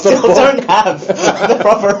 I I still don't have the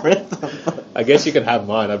proper rhythm. I guess you can have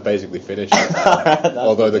mine. I've basically finished it. That'd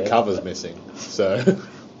Although be the good. cover's missing. So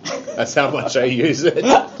that's how much I use it.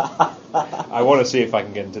 I want to see if I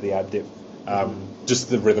can get into the AbDip. Just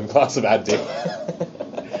the rhythm class of AbDip.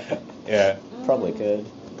 Yeah, Probably could.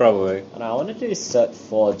 probably. And I want to do Cert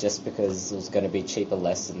 4 just because it was going to be cheaper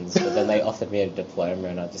lessons, but then they offered me a diploma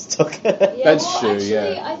and I just took it. Yeah, That's well, true, actually,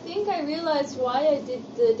 yeah. I think I realised why I did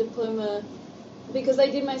the diploma because I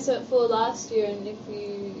did my Cert 4 last year, and if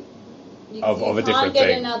you Of a can't different get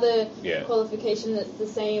thing. another Yeah. qualification that's the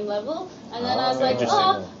same level. And then I was Oh, like,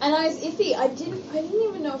 interesting. and I was iffy. I didn't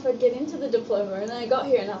even know if I'd get into the diploma. And then I got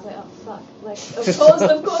here, and I was like, oh fuck! Like,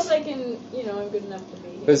 of course I can. I'm good enough to be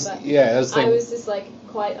here. But yeah, that's the I thing. was just like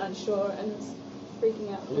quite unsure and was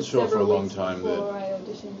freaking out. I was sure for a several long weeks time before I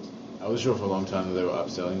auditioned. I was sure for a long time that they were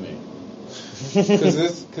upselling me.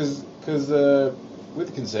 Because with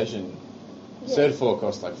the concession, Yeah. Cert 4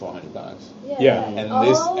 cost like $400. Yeah. And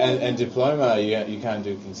Oh. and diploma, you can't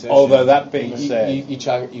do concession. Although that being you, said-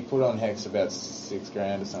 you put on Hex about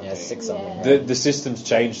 $6,000 or something. Yeah, 6 Yeah. something. The system's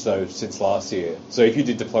changed though since last year. So if you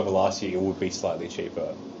did diploma last year, it would be slightly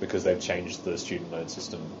cheaper because they've changed the student loan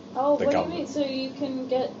system. Oh, the what government. do you mean? So you can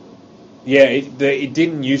get. Yeah, it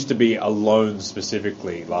didn't used to be a loan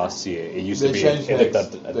specifically last year. It used They to be changed a Hex.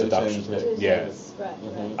 deduction. They changed Hex. Yeah. Right.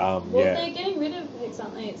 Mhm. Well, Yeah. they're getting rid of Hex,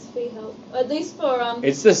 aren't they? It's free help. At least for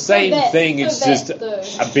It's the same vet- thing. for It's vet, just though.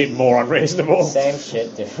 a bit more unreasonable. Same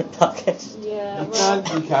shit, different package. Yeah.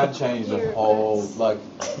 You can't change the You're whole, right. like,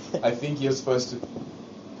 I think you're supposed to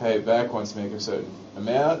pay it back once you make a certain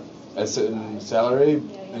amount, a certain salary,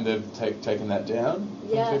 Yeah. and they've taken that down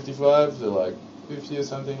Yeah. from 55 to like 50 or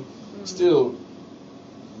something. Still,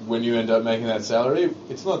 when you end up making that salary,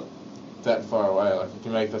 it's not that far away. Like, you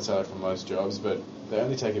can make that salary from most jobs, but they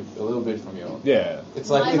only take a little bit from your... Yeah. It's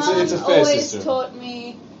like, My it's a mum fair always system. taught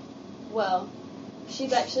me. Well,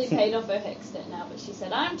 she's actually paid off her Hex debt now, but she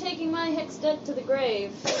said, "I'm taking my Hex debt to the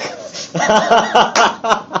grave."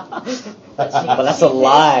 But that's a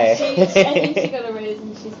lie. I think she got a raise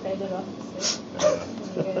and she's paid it off. So.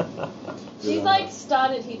 There you go. She's like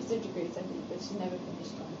started heaps of degrees, I think, but she never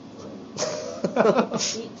finished one.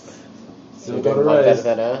 So. Heaps. So you're got doing a one raise. better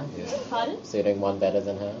than her? Pardon? So you're doing one better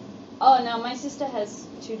than her? Oh no, my sister has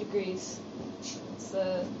 2 degrees.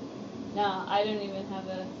 So no, I don't even have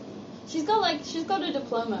a. She's got a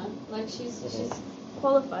diploma. Like she's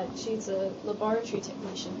qualified. She's a laboratory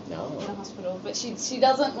technician in a No. hospital, but she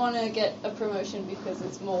doesn't want to get a promotion because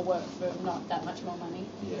it's more work for not that much more money.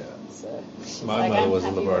 Yeah. So she's My like, mother I'm was a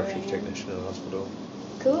happy laboratory where I am. technician in a hospital.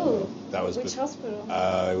 Cool. That was Which hospital?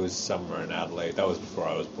 It was somewhere in Adelaide. That was before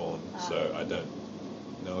I was born, so I don't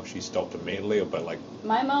know if she stopped immediately or but like.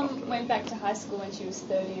 My mum went back to high school when she was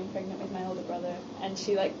 30 and pregnant with my older brother, and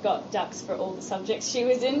she like got ducks for all the subjects she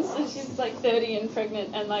was in. So she's like 30 and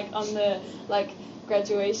pregnant, and like on the like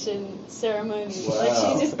graduation ceremony, like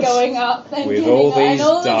Wow. she's just going up and With giving all up, and these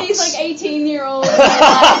all of these ducks. like 18-year-olds. Like,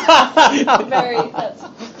 that's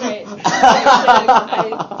great.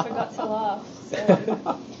 I forgot to laugh.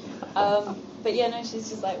 So. But yeah, no, she's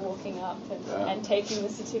just like walking up and taking the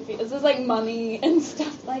certificates. There's like money and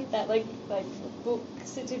stuff like that, like book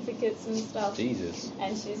certificates and stuff. Jesus.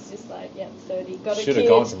 And she's just like, 30, got a Should kid, have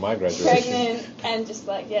gone to my graduation. pregnant, and just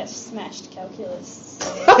like, smashed calculus.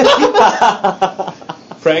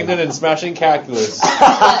 Pregnant and smashing calculus.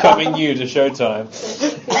 Coming new to Showtime. So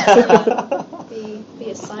she could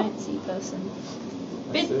be a sciencey person.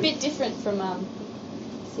 Bit different from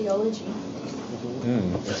theology,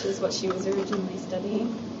 which is what she was originally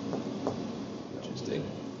studying. Interesting.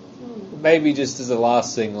 Maybe just as a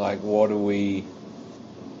last thing, like, what do we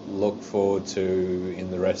look forward to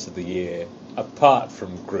in the rest of the year, apart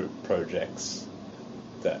from group projects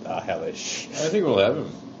that are hellish? I think we'll have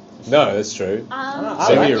them. No, that's true. I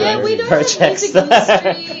So like we yeah, we arrange don't projects. have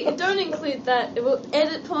music history. Don't include that. It will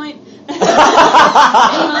edit point.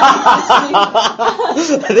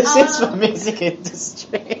 This is for music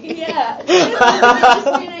industry. Yeah.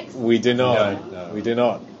 Industry next. We do not. No. We do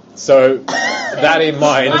not. So, that in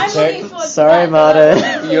mind, I'm looking forward to Sorry, that, Marta. but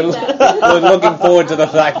I won't you're, include that. you're looking forward to the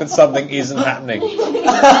fact that something isn't happening.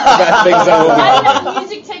 That things that will be I happening. know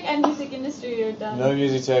music tech and music industry are done. No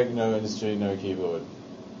music tech, no industry, no keyboard.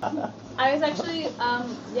 I was actually,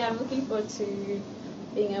 I'm looking forward to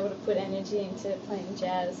being able to put energy into playing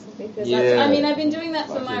jazz because Yeah. I've been doing that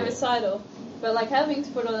for Fuck my yeah. recital, but like having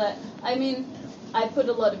to put all that, I put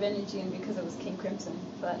a lot of energy in because it was King Crimson,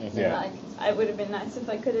 but Yeah. like it would have been nice if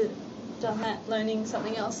I could have done that learning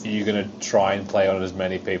something else. Are you going to try and play on as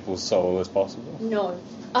many people's solo as possible? No.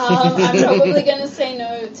 I'm probably going to say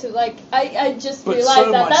no to like I just But realized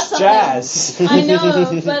so that much that's something jazz. I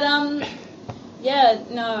know, but yeah,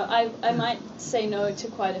 no, I might say no to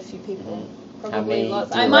quite a few people. How Probably many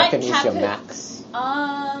lots. do you I might reckon is cap your it. max?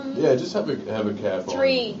 Yeah, just have a cap on.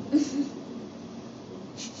 3.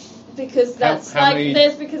 Because that's how many-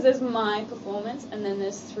 because there's my performance and then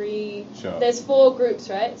there's 3. Sure. There's 4 groups,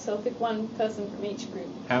 right? So I'll pick one person from each group.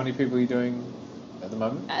 How many people are you doing at the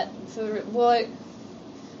moment?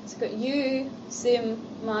 It's got you, Sim,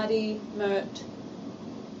 Marty, Mert.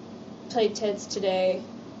 Played Ted's today,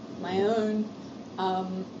 my own.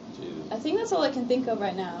 Jesus. I think that's all I can think of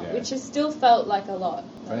right now, Yeah. which has still felt like a lot.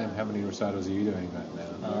 Graham, how many recitals are you doing right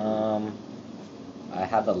now? I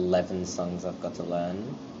have 11 songs I've got to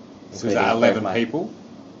learn. So is that 11 people?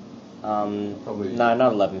 Probably. No,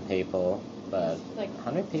 not 11 people, but Like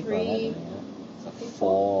how many people 3 are there doing it? people.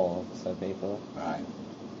 4 so people. Right.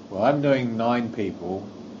 Well, I'm doing 9 people,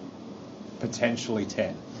 potentially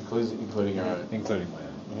 10, Including your own. including my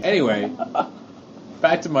own. Anyway,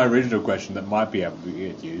 back to my original question that might be able to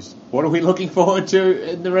get used. What are we looking forward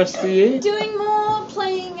to in the rest of the year? Doing more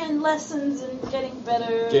playing and lessons and getting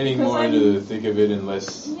better. Getting because more I'm- into the thick of it and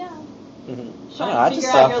less. Yeah. I I just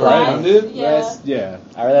figure out your start life. rounded, Yeah. less- Yeah.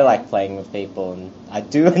 I really like playing with people, and I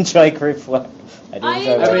do enjoy group work. I enjoy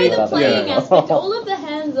enjoy working with the other playing people. aspect. All of the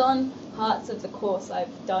hands-on parts of the course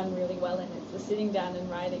I've done really well in. It's the sitting down and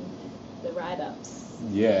writing the write-ups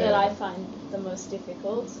Yeah. that I find the most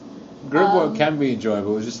difficult. Group work can be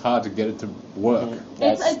enjoyable, it's just hard to get it to work.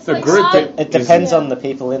 It's The like group hard- It depends Yeah. on the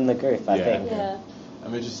people in the group, I Yeah. think. Yeah.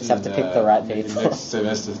 I'm interested Just have in to pick the right in people. next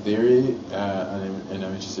semester theory, and I'm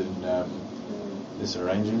interested in this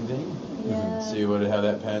arranging thing. Yeah. See how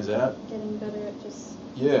that pans out. Getting better at just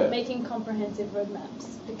Yeah. making comprehensive roadmaps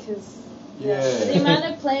because Yeah. the amount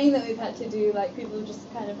of playing that we've had to do, like people just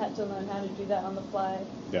kind of had to learn how to do that on the fly.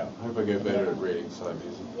 Yeah. I hope I get better at reading side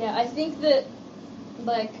music. Yeah, I think that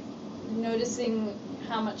like noticing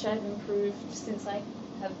how much I've improved since I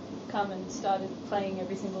have come and started playing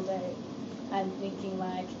every single day and thinking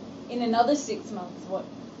like in another 6 months what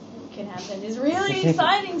can happen is really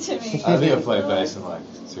exciting to me. I think I played bass in like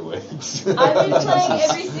 2 weeks. I've been playing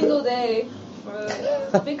every single day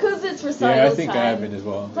because it's recital Yeah, I think time. I have been as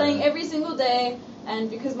well. Playing every single day, and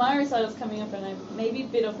because my recital's coming up and I maybe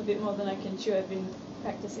bit off a bit more than I can chew, I've been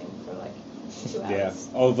practicing for like 2 hours. Yeah.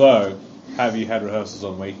 Although, have you had rehearsals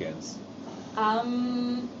on weekends? I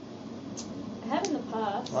have in the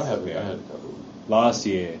past. I had a couple. Last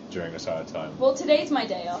year, during recital time, Well, today's my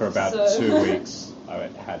day off. for about so. 2 weeks, I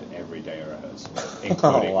had every day a rehearsal,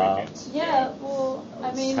 including Oh, wow. weekends. Yeah, well,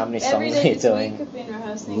 I mean, How many every songs are day you this doing? week I've been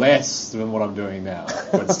rehearsing. Less than what I'm doing now,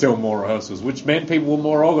 but still more rehearsals, which meant people were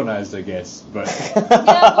more organised, I guess. But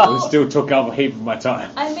Yeah, well, it still took up a heap of my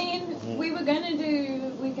time. I mean, we were going to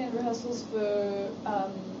do weekend rehearsals for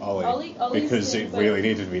Ollie's because thing, it but- really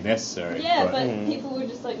needed to be necessary. Yeah, but Mhm. people were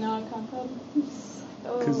just like, no, I can't come.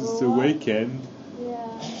 Because it's the Oh, weekend. Yeah.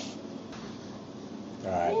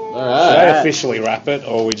 Alright. Alright. Should I officially wrap it,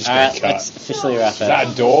 or are we just going to cut? Let's officially wrap Is it.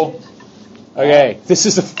 that a door? Okay, this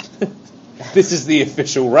is the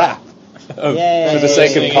official wrap of, Yay. for the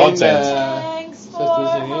sake of Yay. content. Thanks for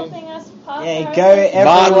listening in. helping us pass Yeah, our go exams.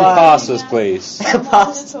 Martin, everyone. pass us, please.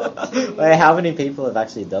 Past- I wanted to talk to you. Wait, how many people have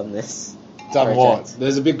actually done this? Done project? what?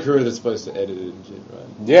 There's a big crew that's supposed to edit it and shit, right?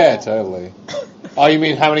 Yeah, totally. Oh, you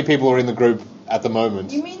mean how many people are in the group at the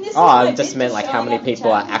moment? You mean this? Oh, is I like just this meant is like how showing many up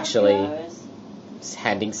people are chatting for actually 2 hours? just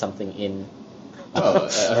handing something in. Well,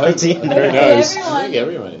 I hope Do you know? Who knows? I think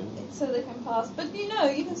everyone is. So they can pass. But you know,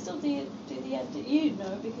 you can still do the ad dip. You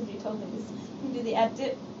know, because you told me this. You can do the ad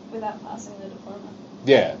dip without passing the diploma.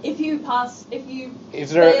 Yeah. If you If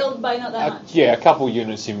there failed by not that much. yeah, a couple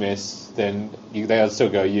units you miss, then they'll still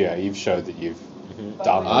go, yeah, you've showed that you've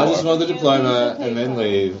done I just more. want the diploma and then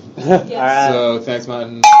leave. Yes. Alright. So, thanks,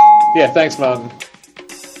 Martin. Yeah, thanks, Martin.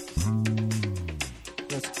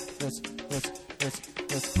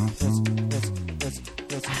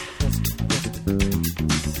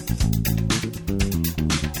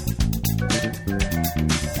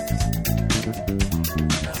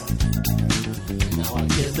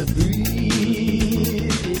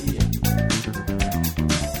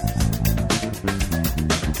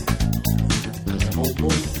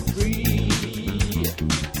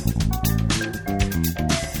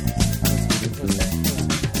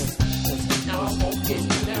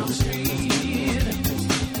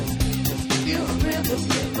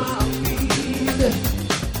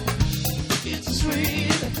 sweet.